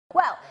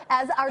Well,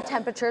 as our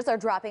temperatures are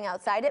dropping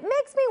outside, it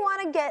makes me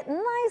want to get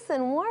nice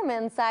and warm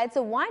inside,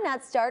 so why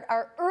not start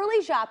our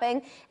early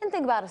shopping and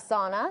think about a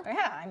sauna?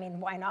 Yeah, I mean,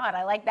 why not?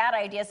 I like that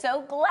idea.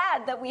 So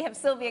glad that we have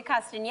Sylvia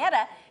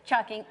Castaneda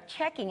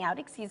checking out,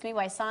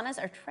 why saunas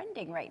are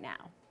trending right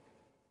now.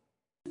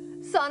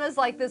 Saunas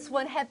like this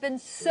one have been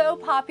so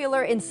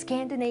popular in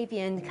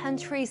Scandinavian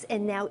countries,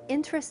 and now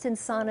interest in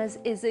saunas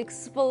is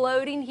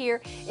exploding here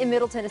in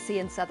Middle Tennessee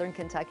and Southern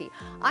Kentucky.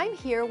 I'm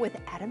here with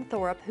Adam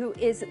Thorup, who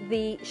is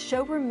the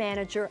showroom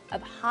manager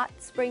of Hot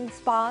Spring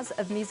Spas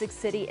of Music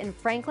City in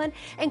Franklin,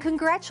 and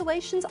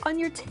congratulations on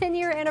your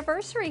 10-year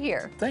anniversary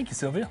here. Thank you,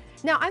 Sylvia.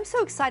 Now, I'm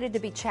so excited to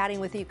be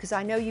chatting with you because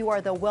I know you are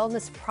the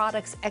wellness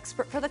products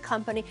expert for the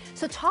company.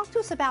 So talk to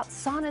us about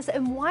saunas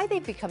and why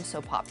they've become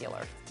so popular.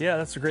 Yeah,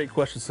 that's a great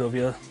question,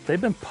 Sylvia.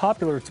 They've been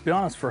popular, to be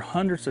honest, for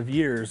hundreds of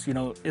years,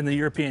 in the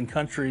European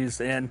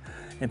countries, and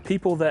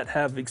people that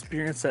have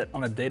experienced that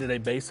on a day-to-day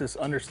basis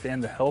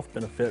understand the health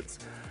benefits.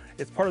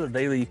 It's part of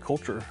their daily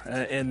culture.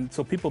 And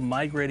so people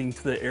migrating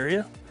to the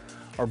area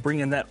are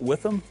bringing that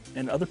with them,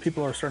 and other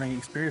people are starting to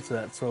experience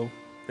that. So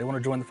they want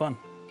to join the fun.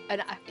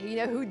 And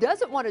who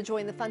doesn't want to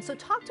join the fun? So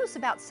talk to us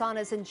about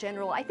saunas in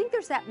general. I think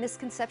there's that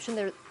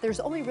misconception there's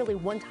only really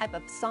one type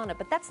of sauna,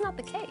 but that's not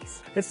the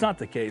case. It's not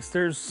the case.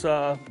 There's,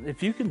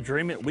 if you can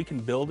dream it, we can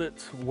build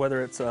it,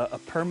 whether it's a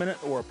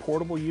permanent or a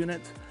portable unit.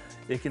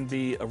 It can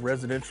be a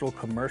residential,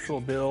 commercial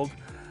build,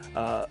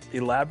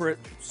 elaborate,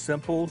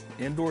 simple,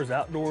 indoors,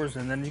 outdoors,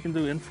 and then you can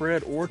do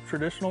infrared or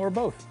traditional or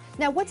both.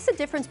 Now, what's the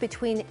difference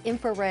between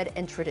infrared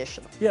and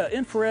traditional? Yeah,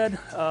 infrared,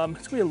 it's going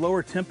to be a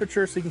lower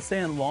temperature, so you can stay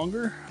in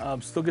longer,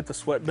 still get the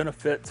sweat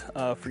benefit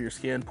for your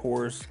skin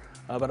pores,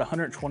 about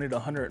 120 to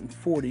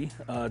 140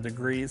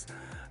 degrees.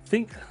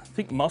 Think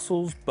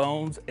muscles,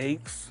 bones,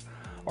 aches,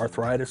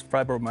 arthritis,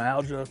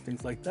 fibromyalgia,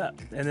 things like that.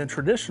 And then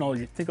traditional,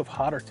 you think of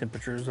hotter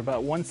temperatures,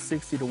 about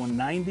 160 to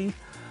 190,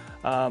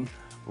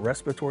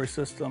 respiratory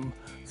system,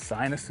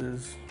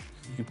 sinuses.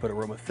 You can put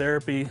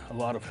aromatherapy, a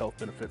lot of health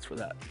benefits for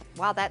that.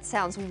 Wow, that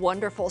sounds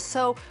wonderful.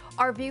 So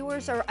our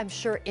viewers are, I'm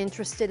sure,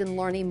 interested in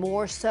learning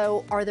more.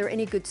 So are there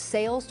any good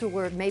sales to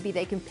where maybe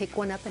they can pick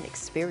one up and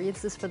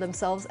experience this for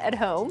themselves at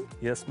home?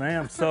 Yes,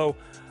 ma'am. So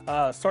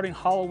starting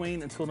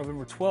Halloween until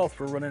November 12th,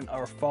 we're running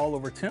our fall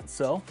over tent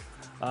sale.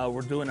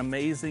 We're doing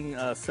amazing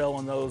sale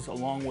on those,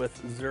 along with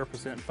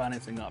 0%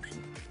 financing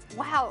option.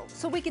 Wow,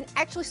 so we can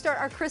actually start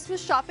our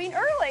Christmas shopping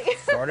early.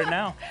 Start it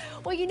now.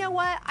 Well, you know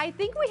what? I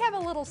think we have a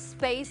little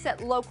space at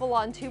Local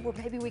On 2 where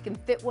maybe we can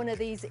fit one of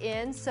these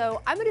in.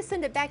 So I'm going to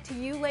send it back to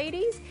you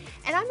ladies,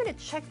 and I'm going to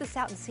check this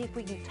out and see if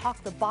we can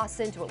talk the boss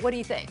into it. What do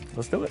you think?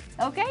 Let's do it.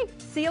 Okay,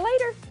 see you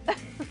later.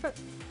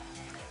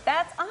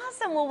 That's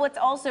awesome. Well, what's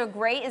also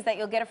great is that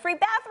you'll get a free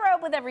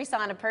bathrobe with every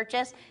sauna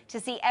purchase. To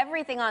see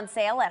everything on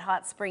sale at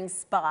Hot Springs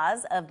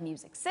Spas of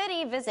Music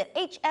City, visit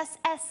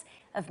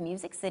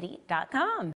hssofmusiccity.com.